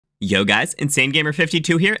Yo guys,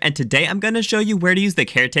 InsaneGamer52 here, and today I'm going to show you where to use the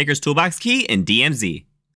Caretaker's Toolbox key in DMZ.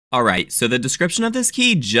 Alright, so the description of this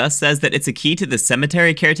key just says that it's a key to the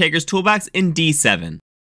Cemetery Caretaker's Toolbox in D7.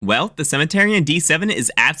 Well, the cemetery in D7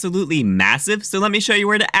 is absolutely massive, so let me show you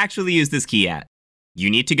where to actually use this key at.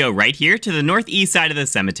 You need to go right here to the northeast side of the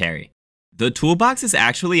cemetery. The toolbox is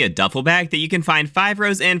actually a duffel bag that you can find 5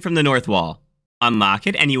 rows in from the north wall. Unlock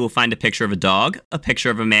it and you will find a picture of a dog, a picture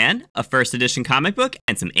of a man, a first edition comic book,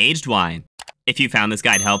 and some aged wine. If you found this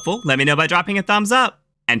guide helpful, let me know by dropping a thumbs up.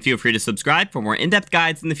 And feel free to subscribe for more in-depth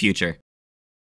guides in the future.